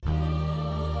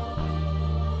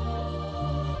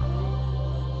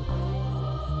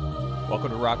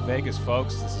Welcome to Rock Vegas,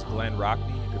 folks. This is Glenn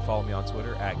Rockney. You can follow me on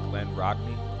Twitter at Glenn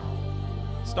Rockney.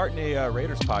 Starting a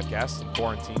Raiders podcast in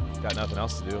quarantine. Got nothing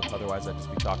else to do. Otherwise, I'd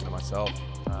just be talking to myself,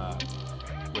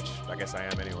 which I guess I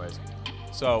am anyways.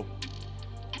 So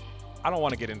I don't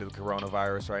want to get into the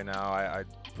coronavirus right now. I'm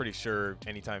pretty sure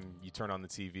anytime you turn on the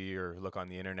TV or look on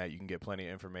the internet, you can get plenty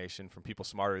of information from people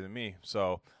smarter than me.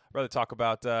 So I'd rather talk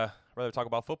about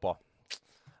football.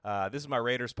 This is my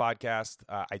Raiders podcast.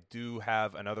 I do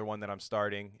have another one that I'm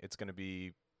starting. It's going to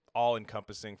be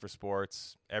all-encompassing for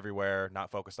sports, everywhere, not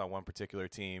focused on one particular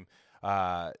team.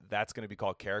 That's going to be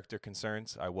called Character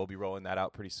Concerns. I will be rolling that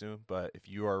out pretty soon. But if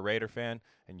you are a Raider fan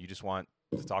and you just want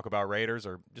to talk about Raiders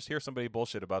or just hear somebody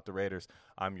bullshit about the Raiders,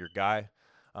 I'm your guy.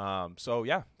 So,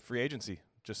 yeah, free agency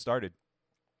just started.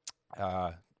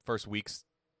 First week's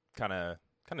kind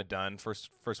of done.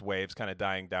 First wave's kind of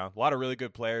dying down. A lot of really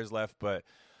good players left, but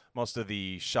most of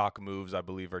the shock moves, I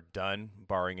believe, are done,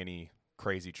 barring any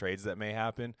crazy trades that may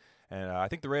happen. And I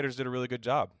think the Raiders did a really good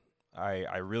job.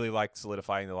 I really liked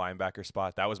solidifying the linebacker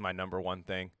spot. That was my number one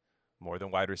thing, more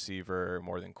than wide receiver,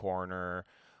 more than corner,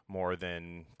 more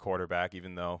than quarterback,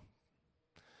 even though,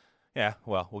 yeah,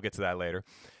 well, we'll get to that later.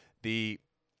 The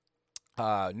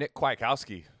Nick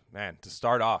Kwiatkowski, man, to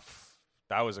start off,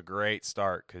 that was a great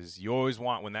start because you always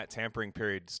want, when that tampering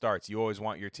period starts, you always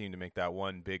want your team to make that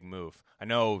one big move. I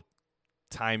know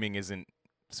timing isn't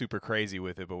super crazy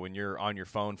with it, but when you're on your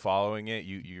phone following it,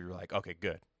 you're like, okay,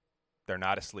 good. They're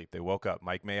not asleep. They woke up.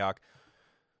 Mike Mayock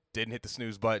didn't hit the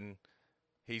snooze button.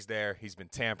 He's there. He's been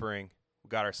tampering. We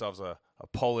got ourselves a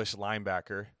Polish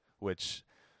linebacker, which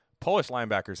Polish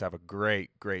linebackers have a great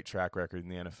track record in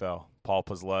the NFL. Paul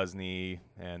Posluszny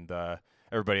and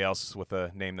everybody else with a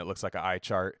name that looks like an eye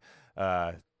chart.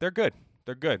 They're good.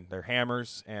 They're good. They're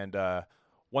hammers. And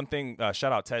one thing,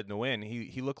 shout out Ted Nguyen. He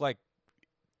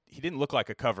didn't look like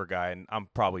a cover guy, and I'm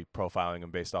probably profiling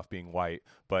him based off being white,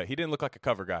 but he didn't look like a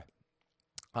cover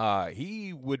guy.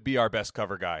 He would be our best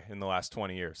cover guy in the last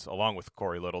 20 years, along with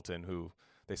Corey Littleton, who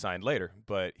they signed later.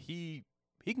 But he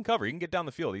can cover. He can get down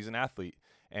the field. He's an athlete.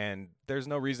 And there's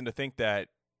no reason to think that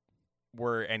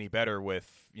we're any better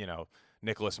with,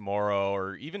 Nicholas Morrow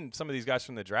or even some of these guys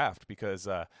from the draft, because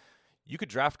you could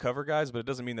draft cover guys, but it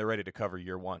doesn't mean they're ready to cover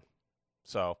year one.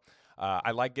 So I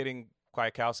like getting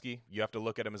Kwiatkowski. You have to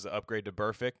look at him as an upgrade to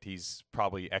Burfict. He's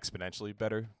probably exponentially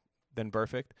better than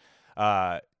Burfict.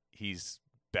 He's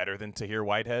better than Tahir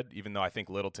Whitehead, even though I think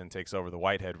Littleton takes over the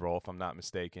Whitehead role, if I'm not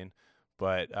mistaken.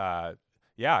 But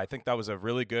yeah, I think that was a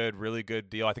really good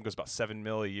deal. I think it was about $7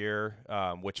 million a year,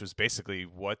 which was basically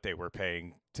what they were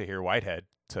paying Tahir Whitehead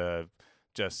to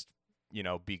just,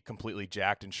 be completely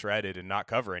jacked and shredded and not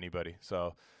cover anybody.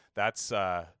 So that's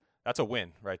a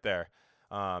win right there.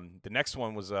 The next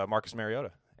one was Marcus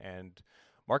Mariota. And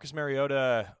Marcus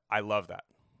Mariota, I love that.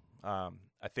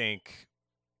 I think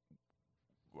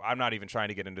I'm not even trying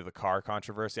to get into the Carr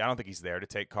controversy. I don't think he's there to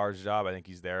take Carr's job. I think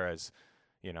he's there as,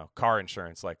 car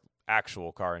insurance, like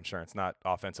actual car insurance, not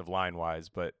offensive line-wise,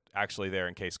 but actually there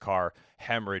in case Carr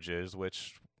hemorrhages,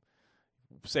 which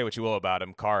say what you will about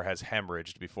him, Carr has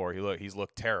hemorrhaged before. He's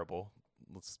looked terrible.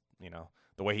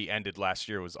 The way he ended last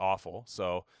year was awful.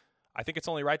 So I think it's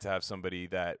only right to have somebody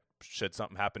that, should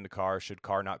something happen to Carr, should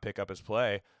Carr not pick up his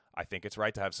play, I think it's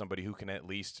right to have somebody who can at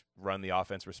least run the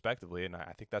offense respectively, and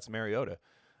I think that's Mariota.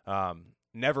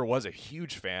 Never was a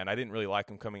huge fan. I didn't really like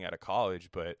him coming out of college,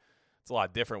 but it's a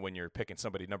lot different when you're picking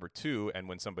somebody number two and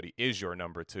when somebody is your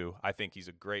number two. I think he's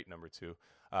a great number two.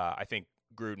 I think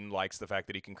Gruden likes the fact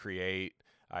that he can create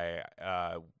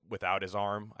without his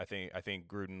arm. I think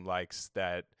Gruden likes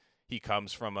that he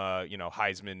comes from a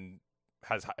Heisman,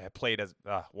 has played as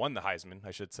won the Heisman,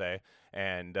 I should say,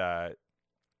 and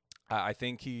I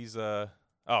think he's I'm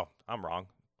wrong.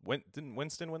 Didn't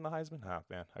Winston win the Heisman? Oh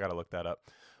man, I gotta look that up.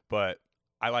 But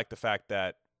I like the fact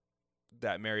that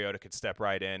Mariota could step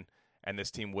right in, and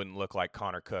this team wouldn't look like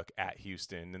Connor Cook at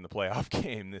Houston in the playoff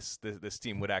game. This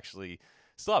team would actually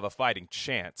still have a fighting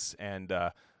chance, and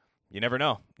you never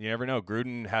know. You never know.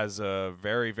 Gruden has a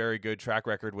very, very good track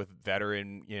record with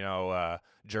veteran,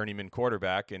 journeyman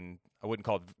quarterback, and I wouldn't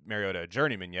call Mariota a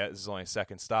journeyman yet. This is only a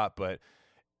second stop, but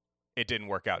it didn't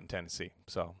work out in Tennessee.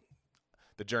 So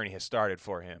the journey has started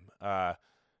for him.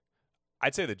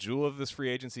 I'd say the jewel of this free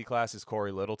agency class is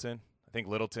Corey Littleton. I think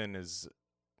Littleton is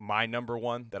my number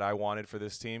one that I wanted for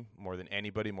this team more than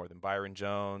anybody, more than Byron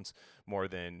Jones, more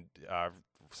than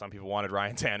some people wanted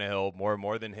Ryan Tannehill,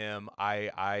 more than him.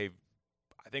 I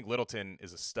think Littleton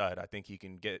is a stud. I think he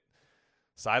can get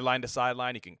sideline to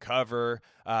sideline. He can cover.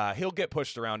 He'll get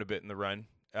pushed around a bit in the run.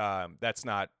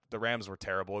 The Rams were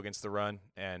terrible against the run,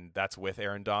 and that's with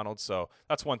Aaron Donald. So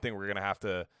that's one thing we're going to have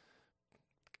to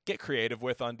get creative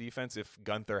with on defense if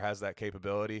Gunther has that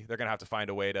capability. They're going to have to find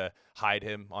a way to hide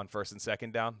him on first and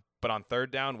second down. But on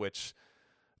third down, which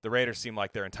the Raiders seem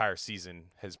like their entire season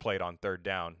has played on third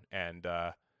down, and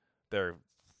they're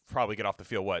probably get off the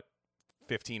field,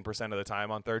 15% of the time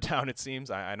on third down, it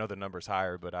seems. I know the number's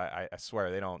higher, but I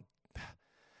swear they don't.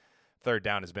 Third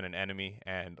down has been an enemy,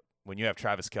 and when you have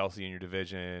Travis Kelce in your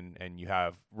division and you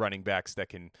have running backs that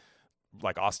can,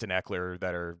 like Austin Eckler,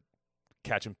 that are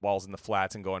catching balls in the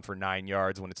flats and going for 9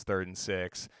 yards when it's 3rd and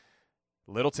 6,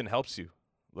 Littleton helps you.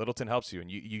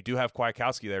 And you do have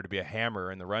Kwiatkowski there to be a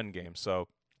hammer in the run game. So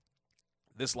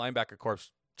this linebacker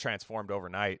corps transformed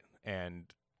overnight, and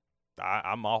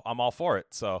I'm all for it.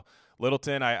 So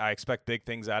Littleton, I expect big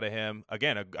things out of him.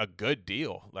 Again, a good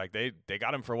deal. Like they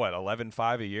got him for what,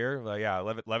 11.5 a year?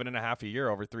 11 and a half a year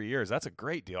over 3 years. That's a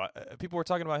great deal. People were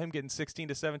talking about him getting 16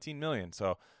 to 17 million.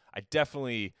 So I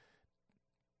definitely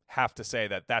have to say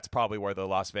that that's probably where the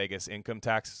Las Vegas income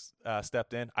tax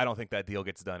stepped in. I don't think that deal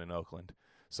gets done in Oakland.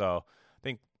 So I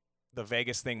think the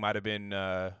Vegas thing might have been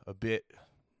a bit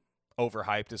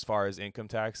overhyped as far as income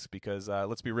tax because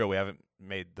let's be real, we haven't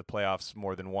made the playoffs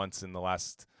more than once in the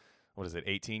last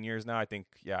 18 years now. I think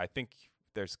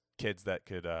there's kids that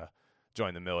could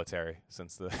join the military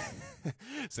since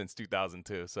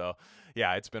 2002. So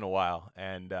yeah, it's been a while,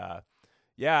 and I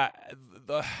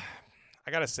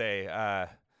gotta say,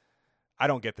 I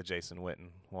don't get the Jason Witten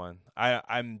one.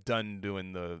 I'm done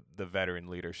doing the veteran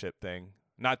leadership thing.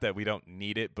 Not that we don't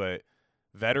need it, but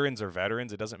veterans are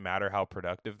veterans. It doesn't matter how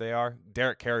productive they are.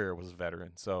 Derek Carrier was a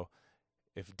veteran. So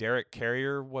if Derek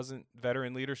Carrier wasn't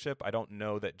veteran leadership, I don't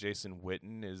know that Jason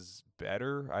Witten is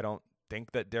better. I don't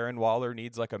think that Darren Waller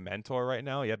needs like a mentor right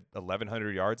now. He had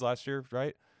 1,100 yards last year,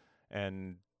 right?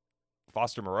 And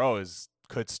Foster Moreau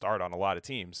could start on a lot of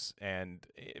teams. And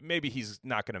maybe he's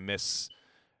not going to miss,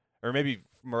 or maybe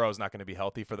Moreau's not going to be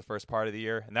healthy for the first part of the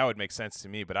year. And that would make sense to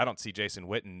me, but I don't see Jason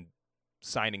Witten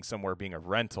signing somewhere being a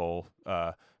rental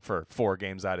for 4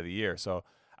 games out of the year. So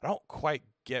I don't quite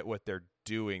get what they're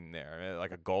doing there.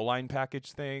 Like a goal line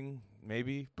package thing,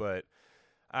 maybe, but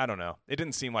I don't know. It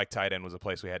didn't seem like tight end was a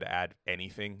place we had to add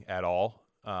anything at all.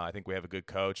 I think we have a good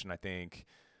coach, and I think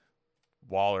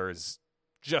Waller is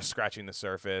just scratching the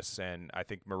surface, and I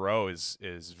think Moreau is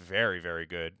very, very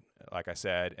good, like I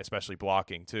said, especially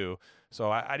blocking too.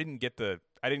 So I didn't get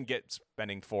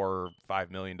spending $4 or $5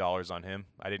 million on him.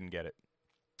 I didn't get it.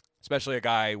 Especially a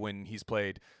guy when he's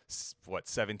played,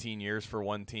 17 years for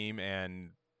one team and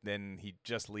then he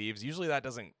just leaves. Usually that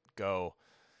doesn't go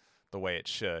the way it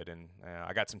should. And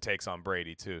I got some takes on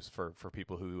Brady, too, for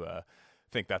people who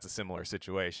think that's a similar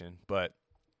situation. But,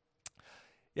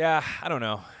 yeah, I don't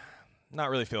know.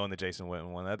 Not really feeling the Jason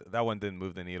Witten one. That one didn't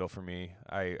move the needle for me.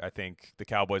 I think the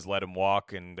Cowboys let him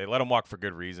walk, and they let him walk for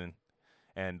good reason.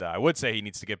 And I would say he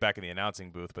needs to get back in the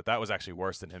announcing booth, but that was actually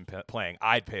worse than him playing.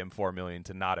 I'd pay him $4 million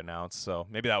to not announce, so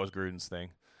maybe that was Gruden's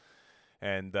thing.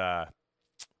 And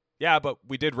but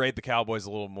we did raid the Cowboys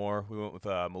a little more. We went with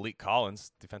Malik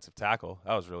Collins, defensive tackle.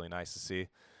 That was really nice to see.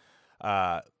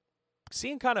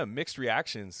 Seeing kind of mixed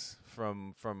reactions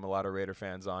from a lot of Raider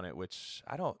fans on it, which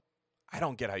I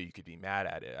don't get how you could be mad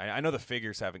at it. I know the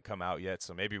figures haven't come out yet,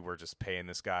 so maybe we're just paying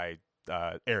this guy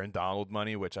Aaron Donald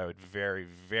money, which I would very,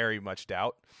 very much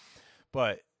doubt.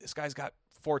 But this guy's got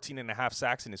 14 and a half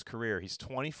sacks in his career. He's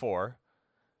 24.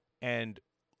 And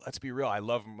let's be real, I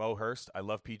love Mo Hurst. I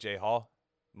love P.J. Hall.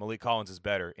 Malik Collins is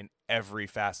better in every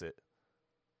facet.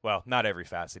 Well, not every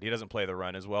facet. He doesn't play the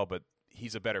run as well, but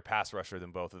he's a better pass rusher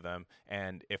than both of them.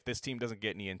 And if this team doesn't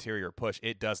get any interior push,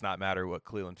 it does not matter what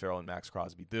Cleveland Farrell and Max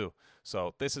Crosby do.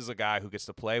 So this is a guy who gets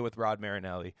to play with Rod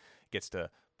Marinelli, gets to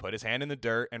put his hand in the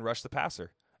dirt and rush the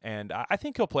passer. And I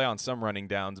think he'll play on some running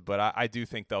downs, but I do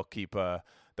think they'll keep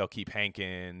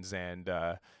Hankins and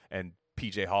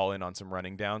P.J. Hall in on some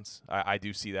running downs. I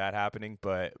do see that happening,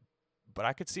 but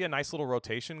I could see a nice little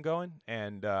rotation going,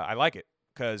 and I like it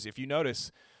because if you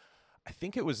notice, I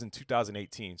think it was in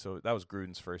 2018, so that was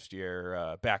Gruden's first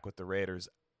year back with the Raiders.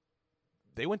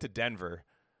 They went to Denver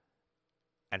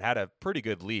and had a pretty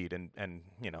good lead and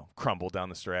crumbled down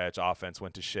the stretch. Offense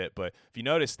went to shit. But if you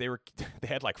notice, they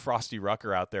had like Frosty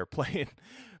Rucker out there playing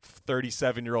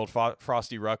 37-year-old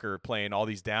Frosty Rucker playing all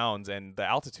these downs, and the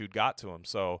altitude got to him.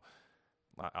 So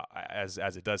as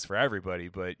it does for everybody,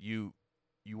 but you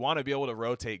want to be able to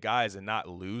rotate guys and not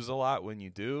lose a lot when you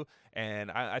do.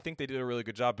 And I think they did a really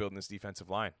good job building this defensive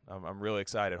line. I'm really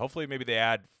excited. Hopefully maybe they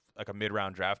add like a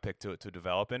mid-round draft pick to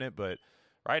develop in it. But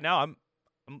right now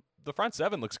the front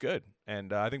seven looks good.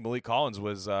 And I think Malik Collins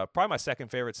was probably my second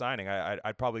favorite signing.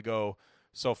 I'd probably go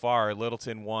so far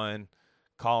Littleton 1,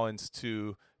 Collins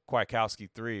 2, Kwiatkowski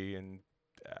 3. And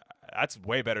that's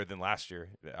way better than last year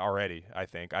already. I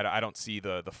think I don't see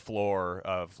the floor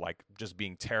of like just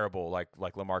being terrible like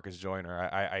LaMarcus Joyner.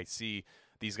 I see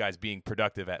these guys being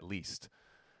productive at least.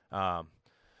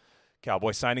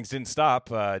 Cowboy signings didn't stop.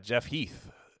 Jeff Heath.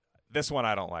 This one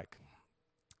I don't like.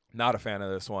 Not a fan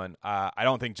of this one. I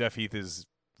don't think Jeff Heath is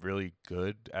really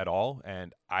good at all,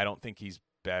 and I don't think he's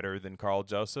better than Carl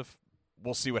Joseph.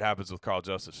 We'll see what happens with Carl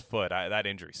Joseph's foot. That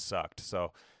injury sucked.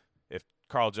 So if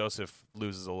Carl Joseph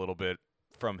loses a little bit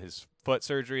from his foot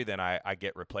surgery, then I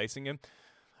get replacing him.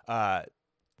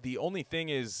 The only thing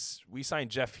is we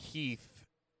signed Jeff Heath.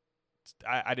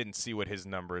 I didn't see what his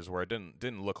numbers were. It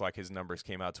didn't look like his numbers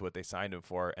came out to what they signed him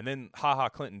for. And then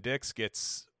Clinton Dix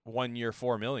gets 1 year,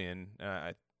 $4 million.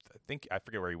 I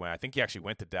forget where he went. I think he actually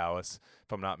went to Dallas,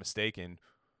 if I'm not mistaken.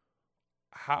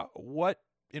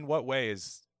 In what way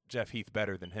is Jeff Heath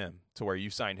better than him to where you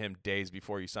sign him days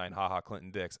before you sign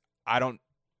Clinton Dix? I don't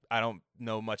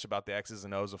know much about the X's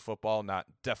and O's of football.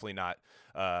 Definitely not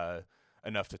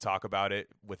enough to talk about it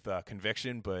with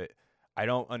conviction. But I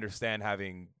don't understand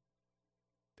having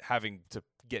to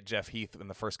get Jeff Heath in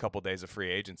the first couple of days of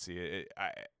free agency.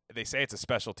 They say it's a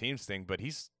special teams thing, but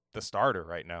he's the starter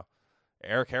right now.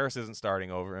 Eric Harris isn't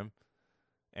starting over him,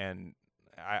 and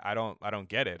I don't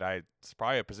get it. It's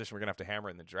probably a position we're gonna have to hammer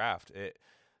in the draft.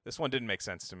 This one didn't make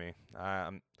sense to me.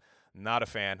 I'm not a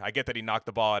fan. I get that he knocked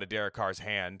the ball out of Derek Carr's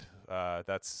hand.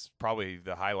 That's probably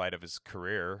the highlight of his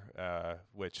career,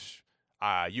 which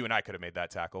you and I could have made that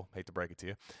tackle. Hate to break it to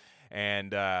you.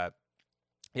 And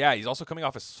yeah, he's also coming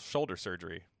off his shoulder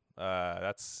surgery.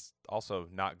 That's also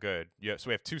not good. Yeah, so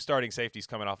we have two starting safeties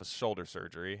coming off his shoulder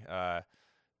surgery. I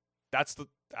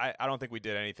don't think we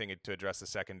did anything to address the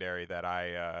secondary that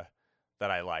I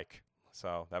like.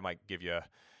 So that might give you a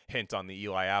hint on the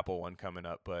Eli Apple one coming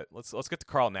up. But let's get to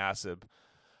Carl Nassib.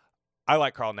 I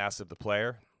like Carl Nassib, the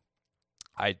player.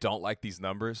 I don't like these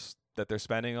numbers that they're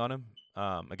spending on him.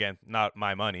 Again, not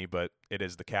my money, but it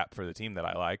is the cap for the team that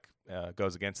I like.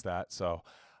 Goes against that. So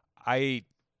I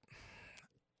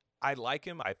like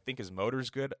him. I think his motor's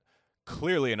good.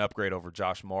 Clearly an upgrade over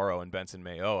Josh Morrow and Benson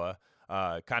Mayowa.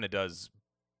 Kind of is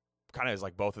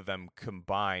like both of them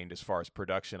combined as far as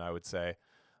production, I would say.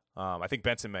 I think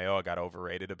Benson Mayowa got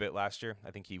overrated a bit last year.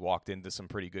 I think he walked into some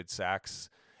pretty good sacks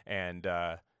and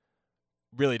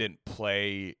really didn't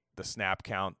play the snap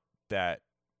count that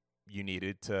you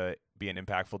needed to be an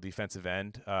impactful defensive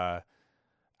end. I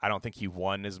don't think he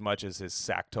won as much as his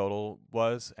sack total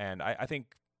was, and I think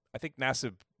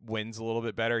Nassib wins a little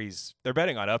bit better. They're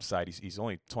betting on upside. He's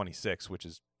only 26, which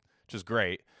is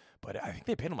great. But I think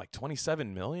they paid him like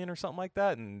 $27 million or something like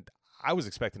that, and I was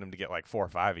expecting him to get like 4 or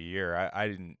 5 a year.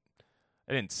 I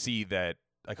didn't see that.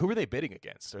 Like, who were they bidding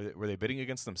against? Were they bidding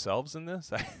against themselves in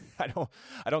this?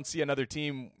 I don't see another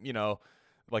team,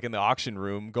 like in the auction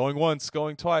room, going once,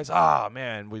 going twice.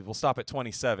 Man, we'll stop at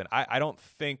 27. I don't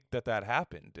think that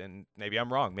happened, and maybe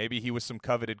I'm wrong. Maybe he was some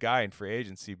coveted guy in free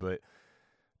agency, but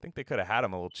I think they could have had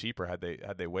him a little cheaper had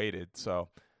they waited. So,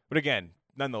 but again,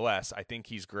 nonetheless, I think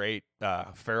he's great.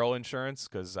 Farrell insurance,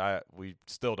 because we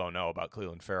still don't know about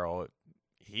Clelin Ferrell.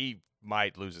 He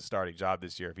might lose his starting job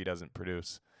this year if he doesn't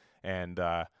produce, and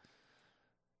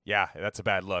yeah, that's a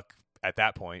bad look at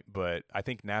that point. But I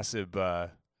think Nassib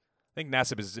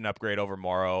is an upgrade over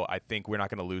Morrow. I think we're not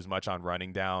going to lose much on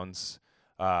running downs.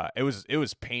 It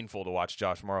was painful to watch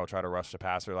Josh Morrow try to rush the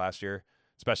passer last year,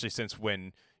 especially since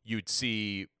when you'd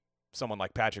see someone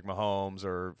like Patrick Mahomes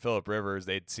or Phillip Rivers,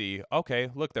 they'd see, okay,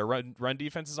 look, their run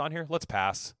defense is on here. Let's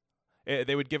pass.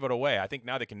 They would give it away. I think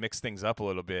now they can mix things up a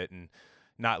little bit and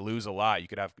not lose a lot. You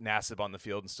could have Nassib on the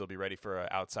field and still be ready for an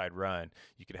outside run.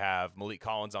 You could have Malik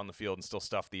Collins on the field and still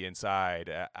stuff the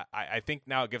inside. I think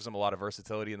now it gives them a lot of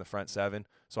versatility in the front seven.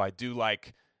 So I do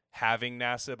like having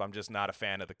Nassib. I'm just not a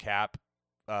fan of the cap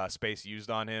space used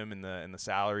on him and the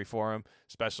salary for him,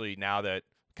 especially now that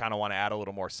kind of want to add a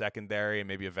little more secondary and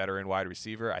maybe a veteran wide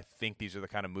receiver. I think these are the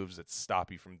kind of moves that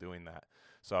stop you from doing that.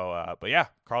 So, but yeah,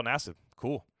 Carl Nassib,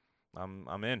 cool.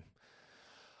 I'm in.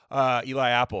 Eli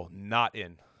Apple, not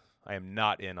in. I am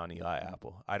not in on Eli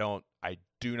Apple. I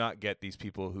do not get these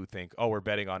people who think, oh, we're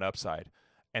betting on upside.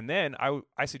 And then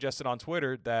I suggested on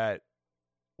Twitter that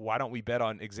why don't we bet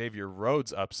on Xavier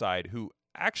Rhodes' upside, who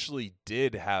actually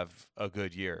did have a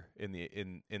good year in the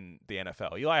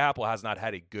NFL. Eli Apple has not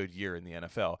had a good year in the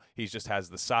NFL. He just has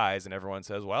the size, and everyone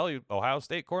says, well, Ohio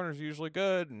State corners are usually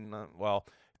good. And well,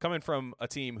 coming from a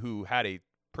team who had a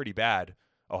pretty bad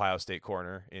Ohio State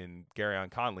corner in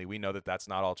Garyon Conley, we know that that's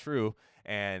not all true,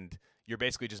 and you're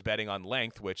basically just betting on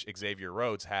length, which Xavier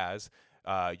Rhodes has.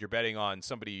 You're betting on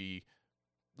somebody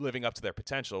living up to their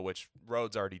potential, which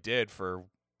Rhodes already did for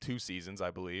 2 seasons,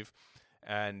 I believe.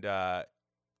 And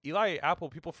Eli Apple,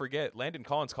 people forget, Landon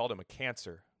Collins called him a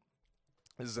cancer.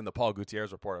 This is in the Paul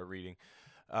Gutierrez report I'm reading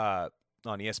on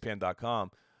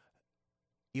ESPN.com.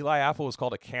 Eli Apple was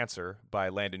called a cancer by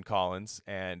Landon Collins,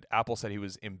 and Apple said he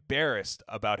was embarrassed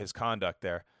about his conduct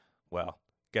there. Well,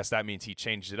 guess that means he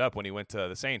changed it up when he went to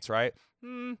the Saints, right?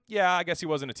 Yeah, I guess he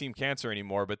wasn't a team cancer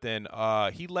anymore, but then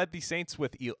he led the Saints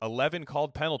with 11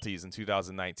 called penalties in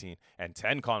 2019 and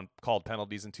 10 called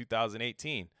penalties in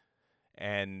 2018.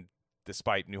 And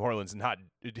despite New Orleans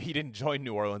he didn't join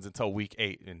New Orleans until week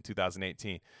 8 in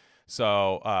 2018.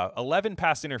 So 11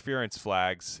 pass interference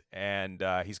flags, and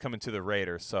he's coming to the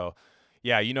Raiders. So,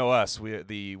 yeah, you know us.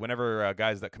 Whenever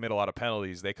guys that commit a lot of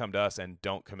penalties, they come to us and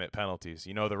don't commit penalties.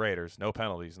 You know the Raiders, no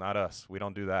penalties, not us. We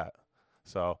don't do that.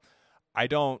 So I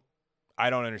don't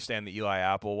understand the Eli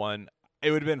Apple one.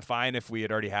 It would have been fine if we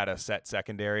had already had a set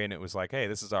secondary and it was like, hey,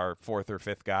 this is our 4th or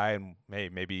 5th guy, and hey,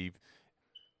 maybe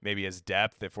his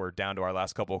depth, if we're down to our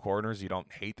last couple of corners, you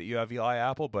don't hate that you have Eli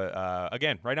Apple. But,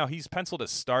 again, right now he's penciled as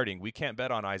starting. We can't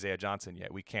bet on Isaiah Johnson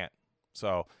yet. We can't.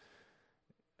 So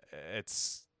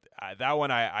it's that one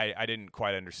I didn't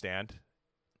quite understand.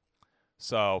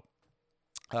 So,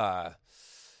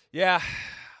 yeah,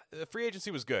 the free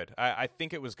agency was good. I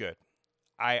think it was good.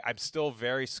 I'm still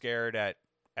very scared at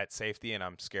safety, and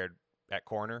I'm scared at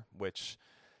corner, which –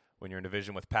 when you're in a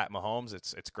division with Pat Mahomes,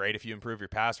 it's great if you improve your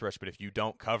pass rush, but if you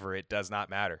don't cover, it does not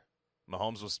matter.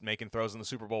 Mahomes was making throws in the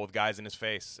Super Bowl with guys in his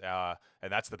face, and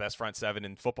that's the best front seven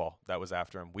in football that was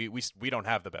after him. We don't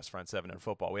have the best front seven in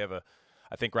football. We have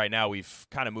I think right now we've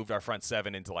kind of moved our front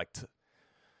seven into like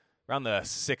around the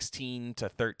 16 to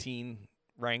 13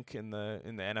 rank in the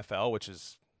NFL, which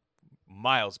is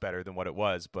miles better than what it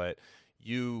was. But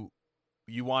you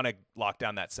want to lock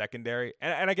down that secondary,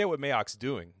 and I get what Mayock's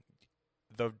doing.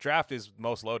 The draft is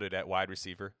most loaded at wide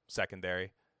receiver,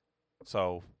 secondary.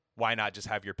 So why not just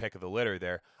have your pick of the litter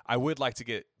there? I would like to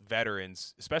get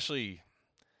veterans, especially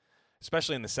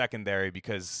in the secondary,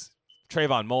 because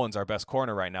Trayvon Mullen's our best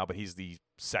corner right now, but he's the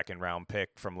 2nd-round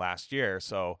pick from last year.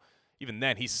 So even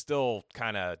then, he's still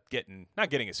kind of not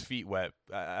getting his feet wet.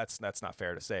 That's not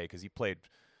fair to say, because he played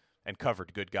and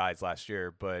covered good guys last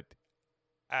year. But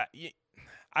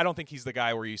I don't think he's the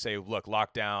guy where you say, look,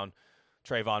 lock down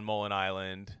Trayvon Mullen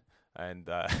Island. And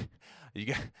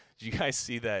you guys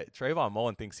see that Trayvon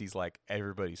Mullen thinks he's like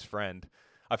everybody's friend.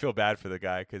 I feel bad for the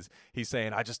guy because he's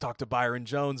saying, I just talked to Byron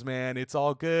Jones, man. It's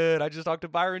all good. I just talked to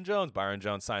Byron Jones. Byron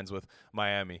Jones signs with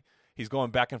Miami. He's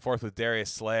going back and forth with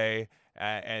Darius Slay.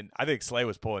 And I think Slay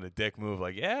was pulling a dick move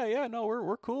like, yeah, no,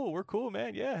 we're cool. We're cool,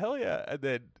 man. Yeah, hell yeah. And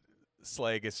then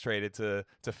Slay gets traded to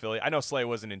Philly. I know Slay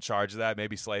wasn't in charge of that.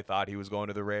 Maybe Slay thought he was going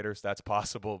to the Raiders. That's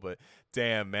possible. But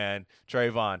damn, man,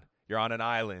 Trayvon, you're on an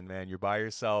island, man. You're by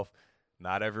yourself.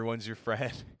 Not everyone's your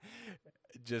friend.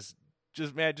 Just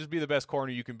be the best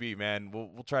corner you can be, man.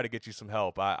 We'll try to get you some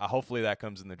help. Hopefully that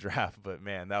comes in the draft. But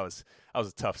man, that was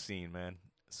a tough scene, man.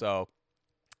 So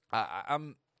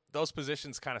I'm those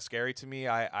positions kind of scary to me.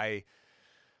 I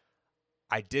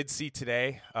did see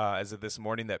today, as of this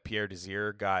morning, that Pierre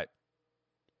Desir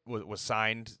was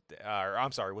signed,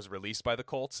 was released by the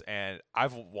Colts, and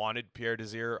I've wanted Pierre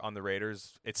Desir on the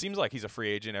Raiders. It seems like he's a free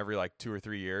agent every like 2 or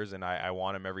 3 years, and I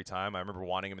want him every time. I remember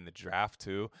wanting him in the draft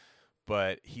too,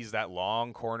 but he's that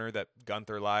long corner that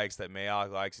Gunther likes, that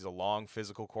Mayock likes. He's a long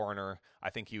physical corner.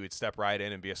 I think he would step right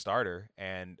in and be a starter,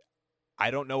 and I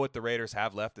don't know what the Raiders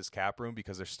have left as cap room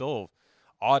because they're still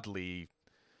oddly,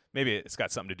 maybe it's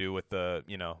got something to do with the,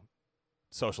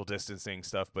 social distancing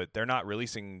stuff, but they're not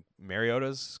releasing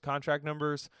Mariota's contract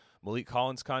numbers, Malik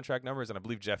Collins' contract numbers, and I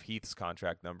believe Jeff Heath's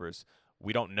contract numbers.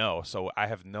 We don't know, so I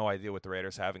have no idea what the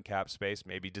Raiders have in cap space.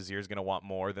 Maybe Desir's going to want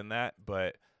more than that,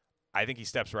 but I think he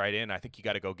steps right in. I think you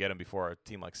got to go get him before a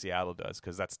team like Seattle does,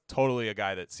 because that's totally a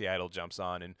guy that Seattle jumps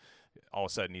on, and all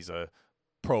of a sudden he's a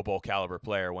Pro Bowl caliber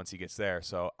player once he gets there.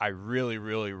 So I really,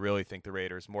 really, really think the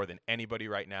Raiders, more than anybody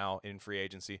right now in free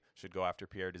agency, should go after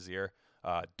Pierre Desir.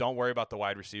 Don't worry about the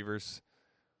wide receivers.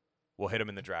 We'll hit them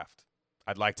in the draft.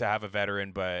 I'd like to have a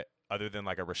veteran, but other than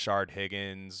like a Rashard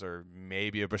Higgins or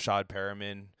maybe a Brashad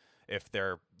Perriman, if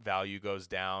their value goes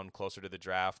down closer to the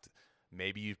draft,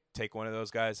 maybe you take one of those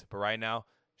guys. But right now,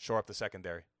 shore up the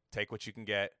secondary. Take what you can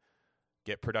get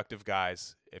productive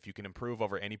guys. If you can improve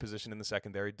over any position in the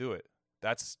secondary, do it.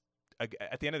 That's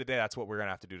at the end of the day, that's what we're going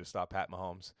to have to do to stop Pat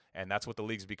Mahomes. And that's what the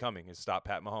league's becoming, is stop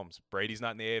Pat Mahomes. Brady's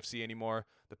not in the AFC anymore.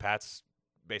 The Pats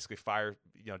basically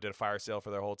did a fire sale for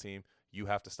their whole team. You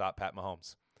have to stop Pat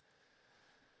Mahomes.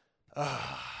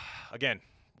 Again,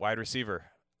 wide receiver.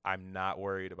 I'm not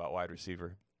worried about wide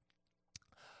receiver.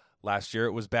 Last year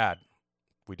it was bad.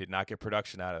 We did not get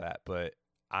production out of that, but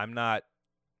I'm not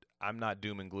I'm not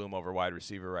doom and gloom over wide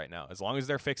receiver right now. As long as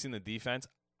they're fixing the defense,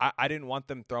 I didn't want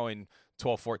them throwing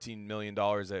 $12-14 million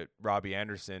at Robbie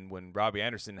Anderson when Robbie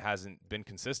Anderson hasn't been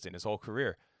consistent his whole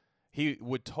career. He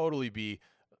would totally be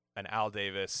an Al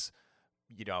Davis,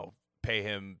 pay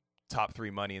him top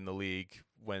 3 money in the league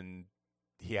when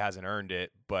he hasn't earned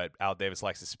it, but Al Davis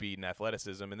likes his speed and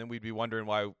athleticism, and then we'd be wondering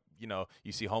why,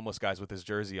 you see homeless guys with his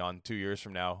jersey on 2 years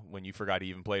from now when you forgot he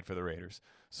even played for the Raiders.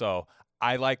 So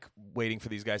I like waiting for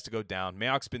these guys to go down.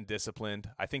 Mayock's been disciplined.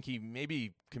 I think he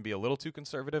maybe can be a little too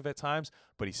conservative at times,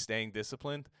 but he's staying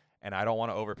disciplined, and I don't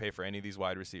want to overpay for any of these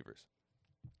wide receivers.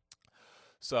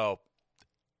 So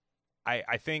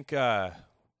I think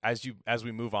as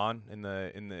we move on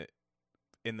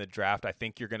in the draft, I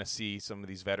think you're going to see some of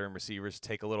these veteran receivers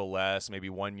take a little less, maybe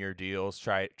 1-year deals,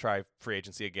 try free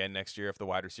agency again next year if the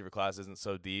wide receiver class isn't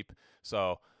so deep.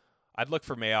 So I'd look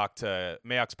for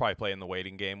Mayock's probably playing the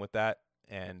waiting game with that.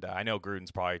 And I know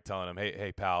Gruden's probably telling him,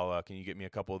 hey pal, can you get me a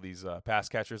couple of these pass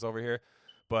catchers over here?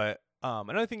 But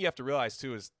another thing you have to realize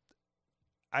too is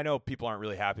I know people aren't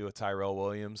really happy with Tyrell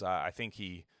Williams. I think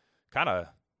he kind of,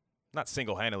 not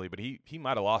single-handedly, but he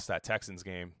might have lost that Texans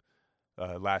game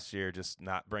last year, just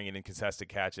not bringing in contested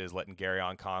catches, letting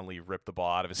Garyon Conley rip the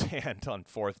ball out of his hand on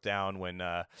 4th down when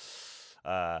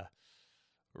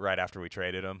right after we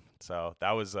traded him. So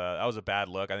that was a bad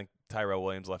look. I think Tyrell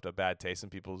Williams left a bad taste in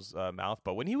people's mouth.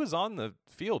 But when he was on the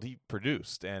field, he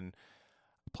produced. And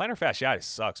plantar fasciitis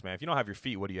sucks, man. If you don't have your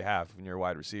feet, what do you have when you're a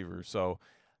wide receiver? So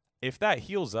if that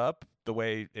heals up the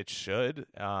way it should,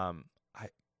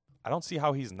 I don't see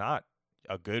how he's not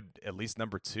a good, at least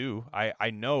number 2.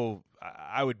 I know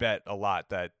I would bet a lot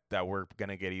that we're going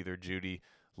to get either Jeudy,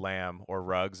 Lamb, or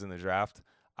Ruggs in the draft.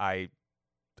 I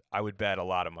would bet a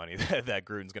lot of money that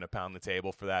Gruden's going to pound the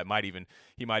table for that.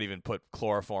 He might even put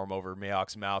chloroform over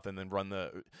Mayock's mouth and then run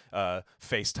the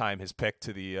FaceTime his pick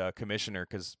to the commissioner,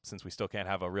 because since we still can't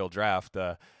have a real draft,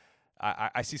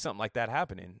 I see something like that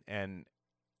happening, and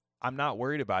I'm not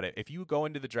worried about it. If you go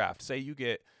into the draft, say you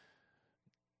get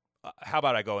how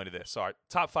about I go into this? So our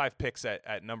top 5 picks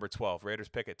at number 12. Raiders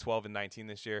pick at 12 and 19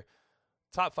 this year.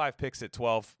 Top 5 picks at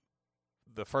 12.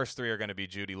 The first 3 are going to be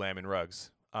Jeudy, Lamb, and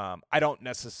Ruggs. I don't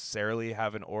necessarily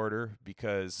have an order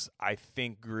because I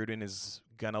think Gruden is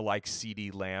going to like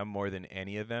CeeDee Lamb more than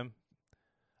any of them.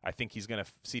 I think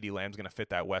CeeDee Lamb's going to fit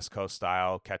that West Coast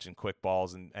style, catching quick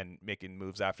balls and making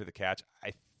moves after the catch.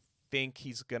 I think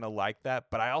he's going to like that,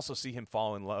 but I also see him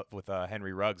fall in love with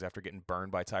Henry Ruggs after getting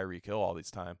burned by Tyreek Hill all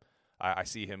this time. I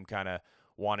see him kind of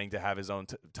wanting to have his own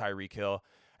Tyreek Hill.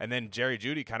 And then Jerry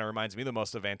Jeudy kind of reminds me the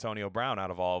most of Antonio Brown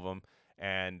out of all of them.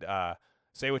 And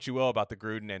say what you will about the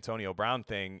Gruden-Antonio Brown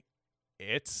thing,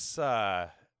 it's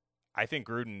I think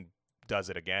Gruden does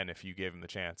it again if you gave him the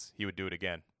chance. He would do it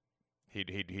again.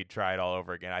 He'd try it all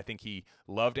over again. I think he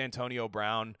loved Antonio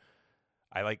Brown.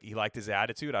 He liked his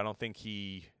attitude. I don't think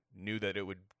he knew that it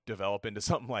would develop into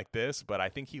something like this, but I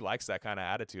think he likes that kind of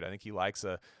attitude. I think he likes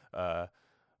a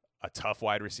tough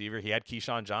wide receiver. He had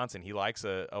Keyshawn Johnson. He likes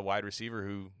a wide receiver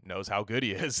who knows how good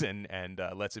he is and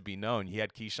lets it be known. He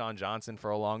had Keyshawn Johnson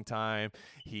for a long time.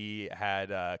 He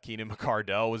had Keenan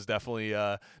McCardell was definitely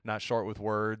not short with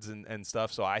words and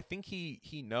stuff. So I think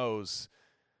he knows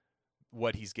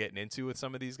what he's getting into with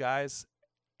some of these guys,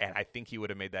 and I think he would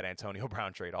have made that Antonio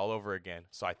Brown trade all over again.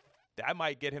 So that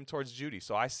might get him towards Jeudy.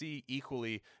 So I see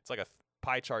equally, it's like a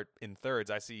pie chart in thirds.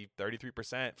 I see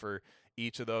 33% for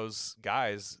each of those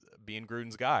guys being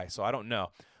Gruden's guy. So I don't know,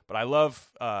 but I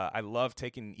love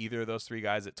taking either of those 3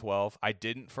 guys at 12. I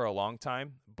didn't for a long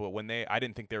time, but I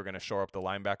didn't think they were going to shore up the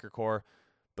linebacker core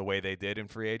the way they did in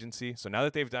free agency. So now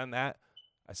that they've done that,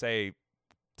 I say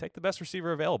take the best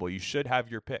receiver available. You should have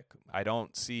your pick. I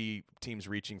don't see teams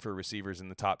reaching for receivers in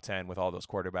the top 10 with all those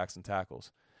quarterbacks and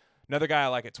tackles. Another guy I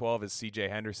like at 12 is C.J.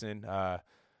 Henderson. I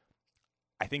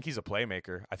think he's a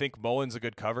playmaker. I think Mullen's a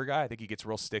good cover guy. I think he gets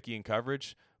real sticky in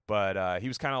coverage, but he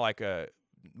was kind of like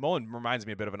Mullen reminds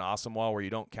me a bit of an Asamoah where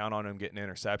you don't count on him getting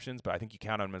interceptions, but I think you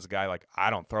count on him as a guy like I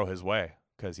don't throw his way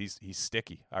because he's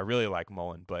sticky. I really like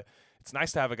Mullen, but it's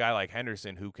nice to have a guy like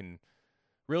Henderson who can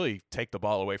really take the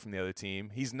ball away from the other team.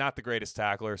 He's not the greatest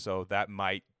tackler, so that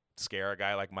might scare a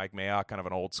guy like Mike Mayock, kind of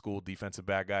an old school defensive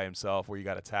back guy himself where you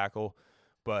got to tackle.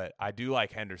 But I do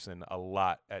like Henderson a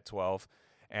lot at 12.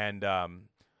 And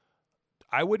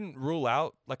I wouldn't rule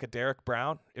out like a Derek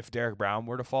Brown if Derek Brown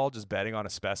were to fall, just betting on a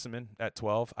specimen at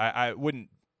 12. It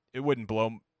wouldn't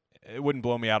blow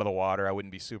me out of the water. I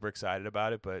wouldn't be super excited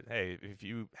about it. But hey, if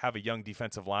you have a young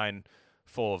defensive line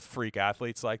full of freak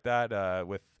athletes like that,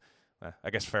 with I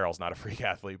guess Farrell's not a freak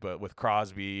athlete, but with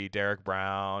Crosby, Derek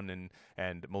Brown,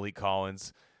 and Malik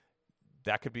Collins,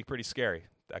 that could be pretty scary.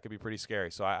 That could be pretty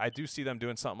scary. So I do see them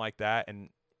doing something like that, and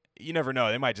you never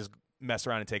know. They might just mess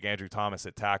around and take Andrew Thomas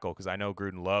at tackle because I know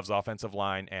Gruden loves offensive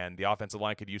line, and the offensive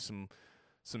line could use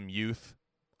some youth.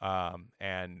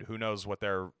 And who knows what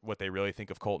they really think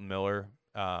of Colton Miller.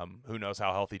 Who knows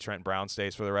how healthy Trent Brown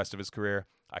stays for the rest of his career.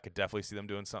 I could definitely see them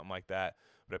doing something like that.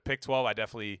 But at pick 12, I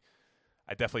definitely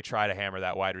try to hammer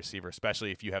that wide receiver,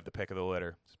 especially if you have the pick of the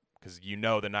litter, because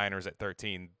the Niners at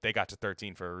 13, they got to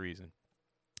 13 for a reason.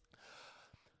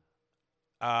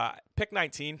 Pick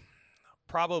 19,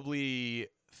 probably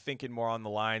thinking more on the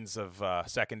lines of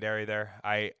secondary there.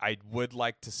 I would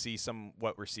like to see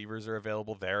what receivers are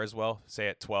available there as well. Say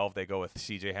at 12 they go with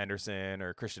C.J. Henderson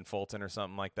or Christian Fulton or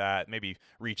something like that. Maybe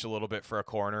reach a little bit for a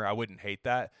corner. I wouldn't hate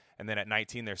that. And then at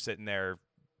 19 they're sitting there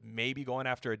maybe going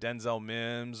after a Denzel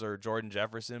Mims or Jordan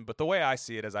Jefferson. But the way I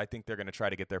see it is I think they're going to try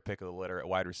to get their pick of the litter at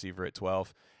wide receiver at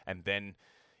 12 and then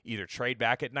either trade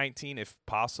back at 19 if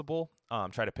possible,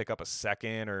 try to pick up a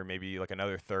second or maybe like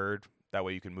another third. That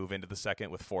way you can move into the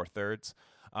second with 4/3.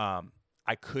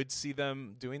 I could see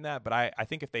them doing that, but I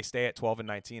think if they stay at 12 and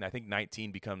 19, I think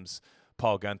 19 becomes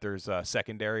Paul Guenther's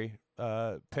secondary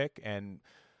pick. And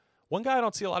one guy I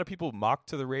don't see a lot of people mock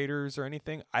to the Raiders or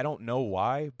anything. I don't know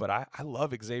why, but I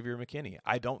love Xavier McKinney.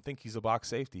 I don't think he's a box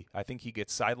safety. I think he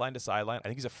gets sideline to sideline. I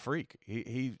think he's a freak.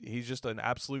 He's just an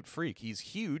absolute freak. He's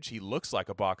huge. He looks like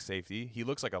a box safety. He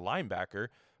looks like a linebacker,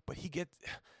 but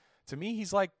to me,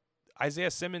 he's like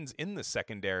Isaiah Simmons in the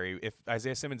secondary if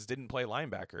Isaiah Simmons didn't play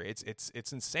linebacker.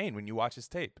 It's insane when you watch his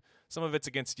tape. Some of it's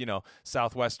against,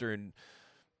 Southwestern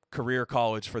career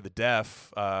college for the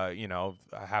deaf.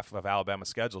 Half of Alabama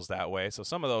schedules that way. So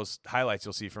some of those highlights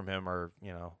you'll see from him are,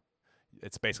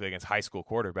 it's basically against high school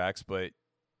quarterbacks, but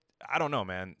I don't know,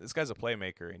 man. This guy's a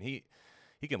playmaker and he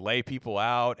can lay people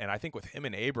out. And I think with him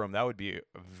and Abram, that would be a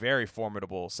very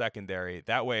formidable secondary.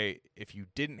 That way, if you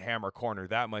didn't hammer corner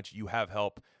that much, you have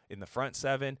help in the front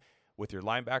seven with your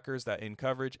linebackers that in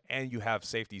coverage, and you have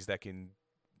safeties that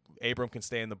Abram can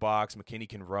stay in the box, McKinney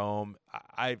can roam.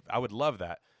 I would love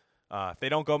that. If they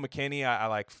don't go McKinney, I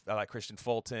like Christian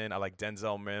Fulton. I like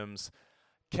Denzel Mims.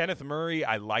 Kenneth Murray,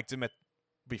 I liked him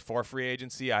before free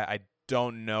agency. I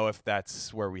don't know if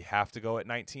that's where we have to go at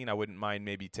 19. I wouldn't mind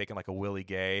maybe taking like a Willie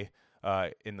Gay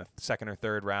in the second or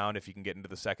third round if you can get into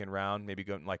the second round. Maybe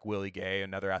going like Willie Gay,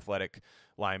 another athletic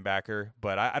linebacker.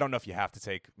 But I don't know if you have to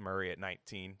take Murray at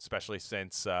 19, especially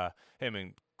since him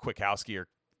and Kwiatkowski are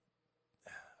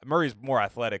 – Murray's more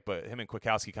athletic, but him and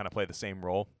Kwiatkowski kind of play the same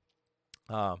role.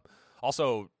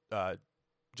 Also,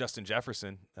 Justin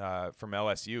Jefferson from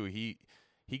LSU,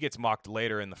 he gets mocked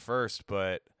later in the first,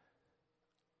 but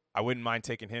I wouldn't mind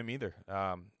taking him either.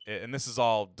 And this is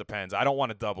all depends. I don't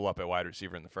want to double up at wide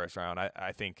receiver in the first round.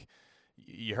 I think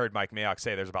you heard Mike Mayock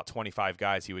say there's about 25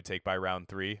 guys he would take by round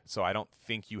 3, so I don't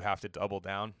think you have to double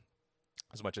down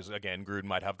as much as, again, Gruden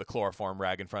might have the chloroform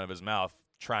rag in front of his mouth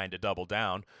trying to double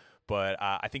down. But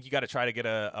I think you got to try to get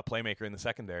a playmaker in the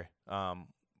secondary.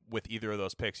 With either of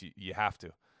those picks, you have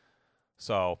to.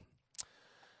 So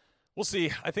we'll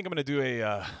see. I think I'm going to do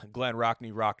a Glenn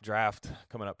Rockney Rock draft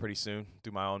coming up pretty soon.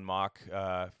 Do my own mock,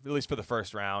 at least for the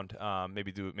first round.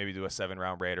 Maybe do a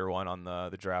 7-round Raider one on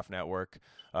the Draft Network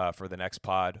for the next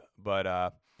pod. But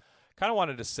kind of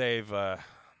wanted to save a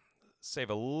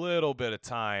little bit of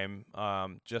time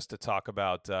just to talk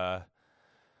about good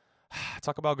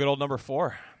old number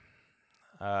 4,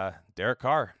 Derek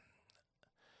Carr.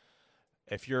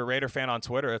 If you're a Raider fan on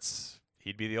Twitter,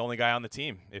 he'd be the only guy on the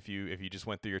team if you just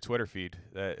went through your Twitter feed.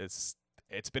 It's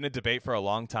been a debate for a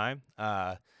long time.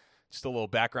 Just a little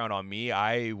background on me.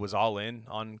 I was all in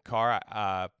on Carr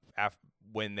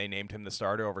when they named him the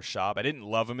starter over Schaub. I didn't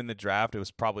love him in the draft. It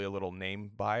was probably a little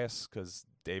name bias because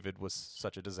David was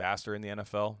such a disaster in the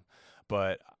NFL.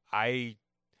 But I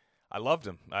loved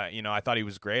him. I thought he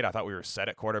was great. I thought we were set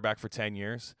at quarterback for 10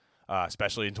 years,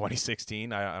 especially in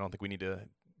 2016. I don't think we need to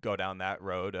go down that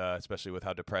road, especially with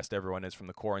how depressed everyone is from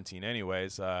the quarantine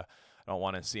anyways. I don't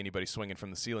want to see anybody swinging from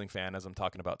the ceiling fan as I'm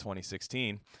talking about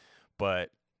 2016.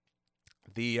 But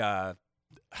the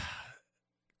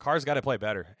Carr's got to play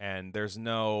better, and there's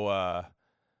no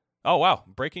oh, wow,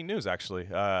 breaking news, actually.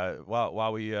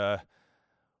 While we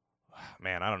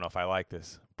man, I don't know if I like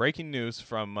this. Breaking news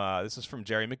from this is from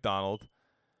Jerry McDonald.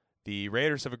 The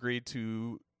Raiders have agreed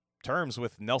to terms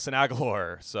with Nelson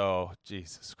Aguilar. So,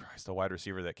 Jesus Christ, a wide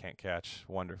receiver that can't catch.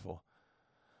 Wonderful.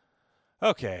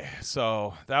 Okay,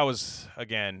 so that was,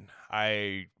 again,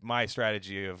 my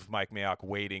strategy of Mike Mayock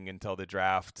waiting until the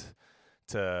draft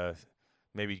to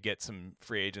maybe get some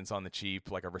free agents on the cheap,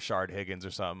 like a Rashard Higgins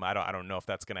or something. I don't know if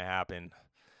that's going to happen.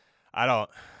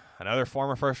 Another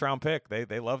former first-round pick.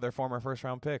 They love their former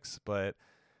first-round picks, but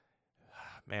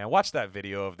Man, watch that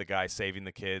video of the guy saving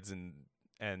the kids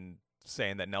and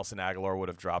saying that Nelson Aguilar would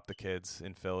have dropped the kids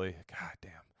in Philly. God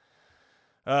damn.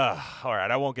 All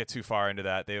right, I won't get too far into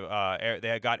that. They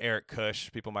had got Eric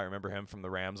Kush. People might remember him from the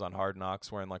Rams on Hard Knocks,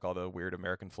 wearing like all the weird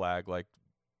American flag like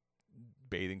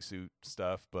bathing suit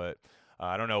stuff. But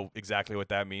I don't know exactly what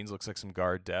that means. Looks like some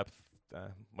guard depth.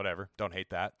 Whatever. Don't hate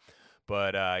that.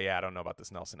 But yeah, I don't know about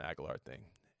this Nelson Aguilar thing.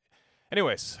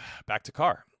 Anyways, back to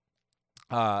Carr.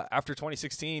 After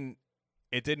 2016,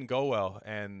 it didn't go well,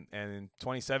 and in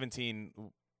 2017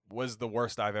 was the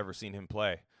worst I've ever seen him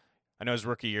play. I know his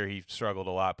rookie year he struggled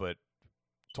a lot, but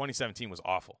 2017 was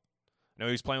awful. I know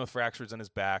he's playing with fractures in his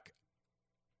back.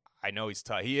 I know he's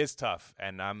tough. He is tough,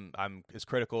 and I'm as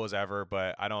critical as ever.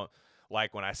 But I don't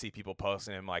like when I see people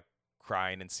posting him like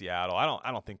crying in Seattle.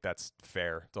 I don't think that's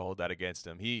fair to hold that against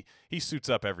him. He suits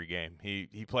up every game.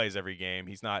 He plays every game.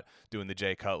 He's not doing the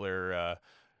Jay Cutler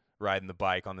riding the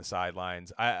bike on the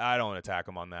sidelines. I don't attack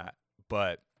him on that,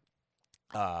 but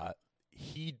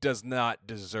he does not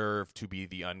deserve to be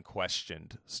the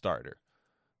unquestioned starter.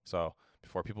 So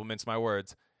before people mince my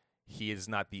words, he is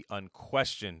not the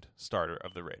unquestioned starter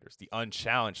of the Raiders, the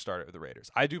unchallenged starter of the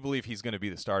Raiders. I do believe he's going to be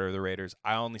the starter of the Raiders.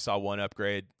 I only saw one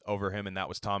upgrade over him, and that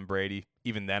was Tom Brady.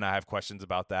 Even then, I have questions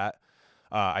about that.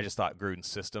 I just thought Gruden's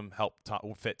system helped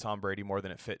fit Tom Brady more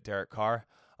than it fit Derek Carr.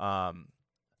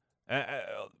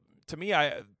 To me,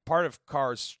 part of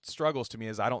Carr's struggles to me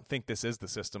is I don't think this is the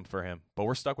system for him. But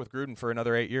we're stuck with Gruden for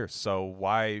another 8 years, so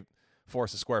why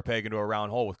force a square peg into a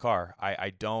round hole with Carr?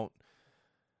 I don't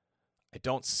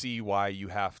see why you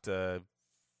have to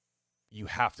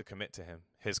commit to him.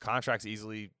 His contract's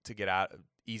easy to get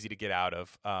out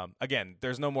of. Again,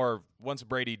 there's no more. Once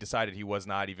Brady decided he was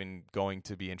not even going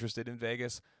to be interested in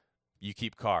Vegas, you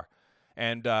keep Carr.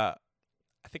 And I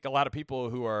think a lot of people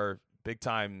who are big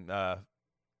time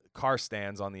Carr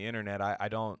stands on the internet, I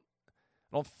don't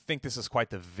think this is quite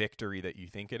the victory that you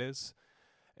think it is.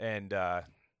 And I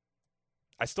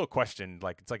still question,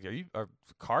 like, it's like, are you a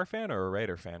Carr fan or a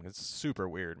Raider fan? It's super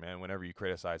weird, man. Whenever you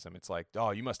criticize him, it's like,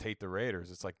 oh, you must hate the Raiders.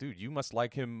 It's like, dude, you must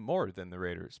like him more than the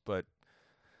Raiders. But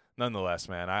nonetheless,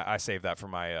 man, I save that for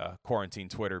my quarantine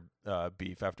Twitter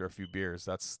beef after a few beers.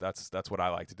 That's what I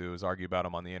like to do, is argue about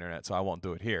him on the internet. So I won't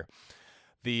do it here.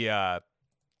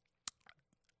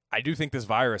 I do think this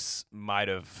virus might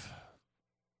have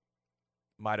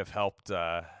helped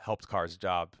Carr's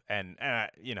job, and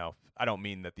you know, I don't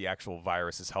mean that the actual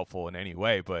virus is helpful in any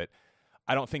way, but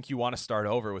I don't think you want to start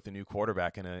over with a new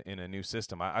quarterback in a new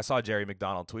system. I saw Jerry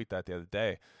McDonald tweet that the other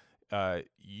day.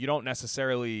 You don't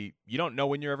know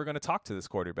when you're ever going to talk to this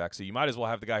quarterback, so you might as well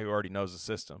have the guy who already knows the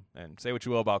system. And say what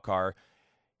you will about Carr,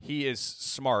 he is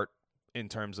smart in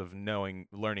terms of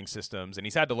learning systems, and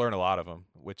he's had to learn a lot of them,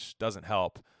 which doesn't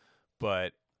help.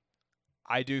 But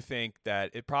I do think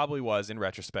that it probably was, in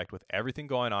retrospect, with everything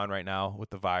going on right now with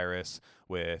the virus,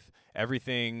 with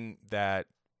everything that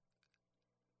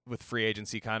with free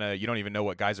agency, kind of, you don't even know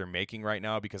what guys are making right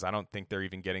now, because I don't think they're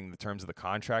even getting the terms of the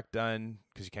contract done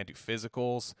because you can't do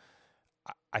physicals.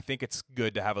 I think it's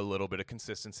good to have a little bit of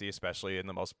consistency, especially in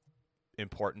the most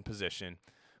important position.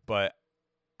 But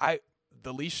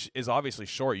the leash is obviously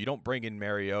short. You don't bring in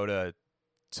Mariota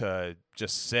to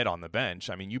just sit on the bench.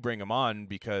 I mean, you bring him on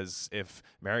because if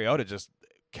Mariota just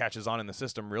catches on in the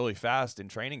system really fast in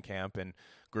training camp and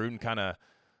Gruden kind of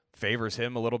favors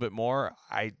him a little bit more,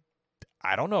 I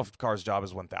don't know if Carr's job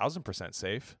is 1,000%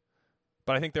 safe,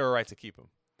 but I think they were right to keep him.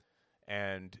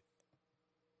 And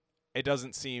it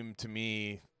doesn't seem to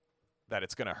me that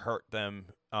it's going to hurt them,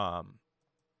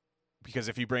 because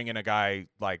if you bring in a guy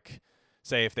like,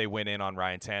 say if they went in on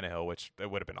Ryan Tannehill, which it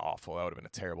would have been awful. That would have been a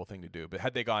terrible thing to do. But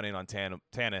had they gone in on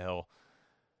Tannehill,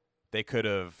 they could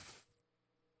have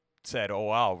said, oh,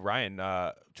 wow, Ryan,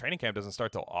 training camp doesn't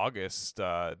start till August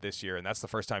this year, and that's the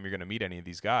first time you're going to meet any of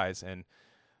these guys. And,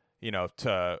 you know,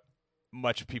 to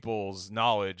much people's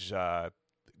knowledge,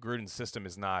 Gruden's system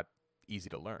is not easy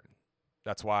to learn.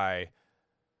 That's why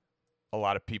a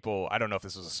lot of people, I don't know if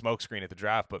this was a smokescreen at the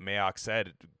draft, but Mayock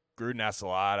said Gruden asks a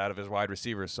lot out of his wide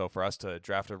receivers. So for us to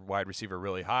draft a wide receiver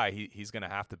really high, he's going to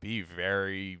have to be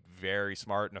very, very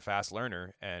smart and a fast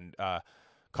learner. And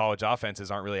college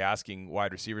offenses aren't really asking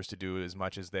wide receivers to do as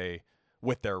much as they,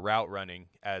 with their route running,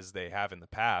 as they have in the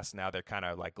past. Now they're kind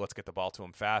of like, let's get the ball to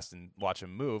him fast and watch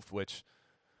him move, which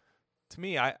to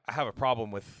me, I have a problem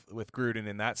with Gruden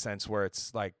in that sense, where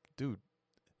it's like, dude,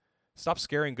 stop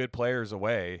scaring good players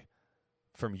away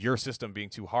from your system being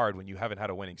too hard when you haven't had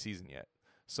a winning season yet.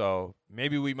 So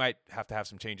maybe we might have to have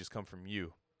some changes come from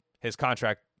you. His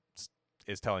contract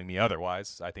is telling me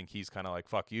otherwise. I think he's kind of like,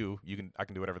 fuck you. I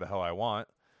can do whatever the hell I want.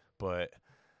 But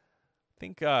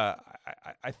think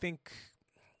I think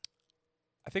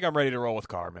I'm ready to roll with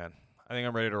Carr, man. I think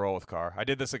I'm ready to roll with Carr. I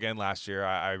did this again last year.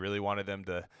 I really wanted them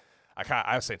to.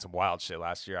 I was saying some wild shit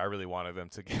last year. I really wanted them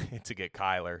to get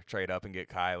Kyler, trade up and get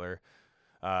Kyler,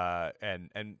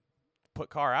 and put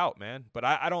Carr out, man. But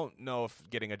I don't know if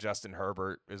getting a Justin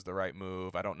Herbert is the right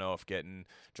move. I don't know if getting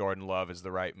Jordan Love is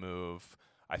the right move.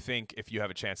 I think if you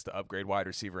have a chance to upgrade wide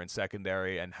receiver in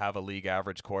secondary and have a league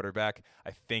average quarterback,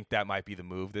 I think that might be the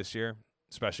move this year,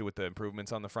 especially with the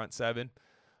improvements on the front seven.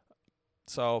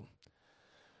 So,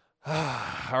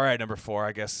 all right, number 4.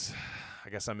 I guess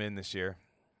I'm in this year.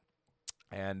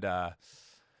 And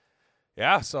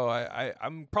so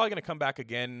I'm probably going to come back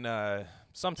again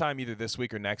sometime either this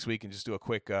week or next week and just do a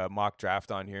quick mock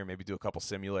draft on here, maybe do a couple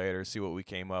simulators, see what we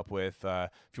came up with. If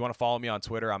you want to follow me on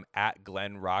Twitter, I'm at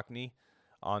Glenn Rockney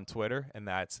on Twitter, and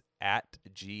that's at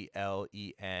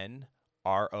GLENROCKNEY.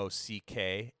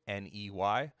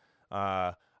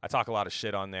 I talk a lot of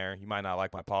shit on there. You might not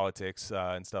like my politics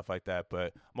and stuff like that,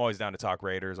 but I'm always down to talk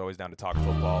Raiders, always down to talk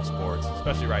football, sports,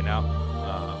 especially right now.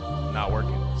 Not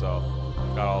working, so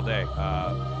got all day.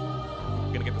 I'm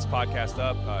going to get this podcast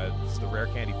up. It's the Rare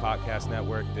Candy Podcast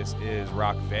Network. This is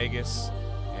Rock Vegas,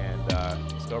 and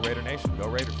let's go Raider Nation. Go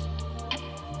Raiders.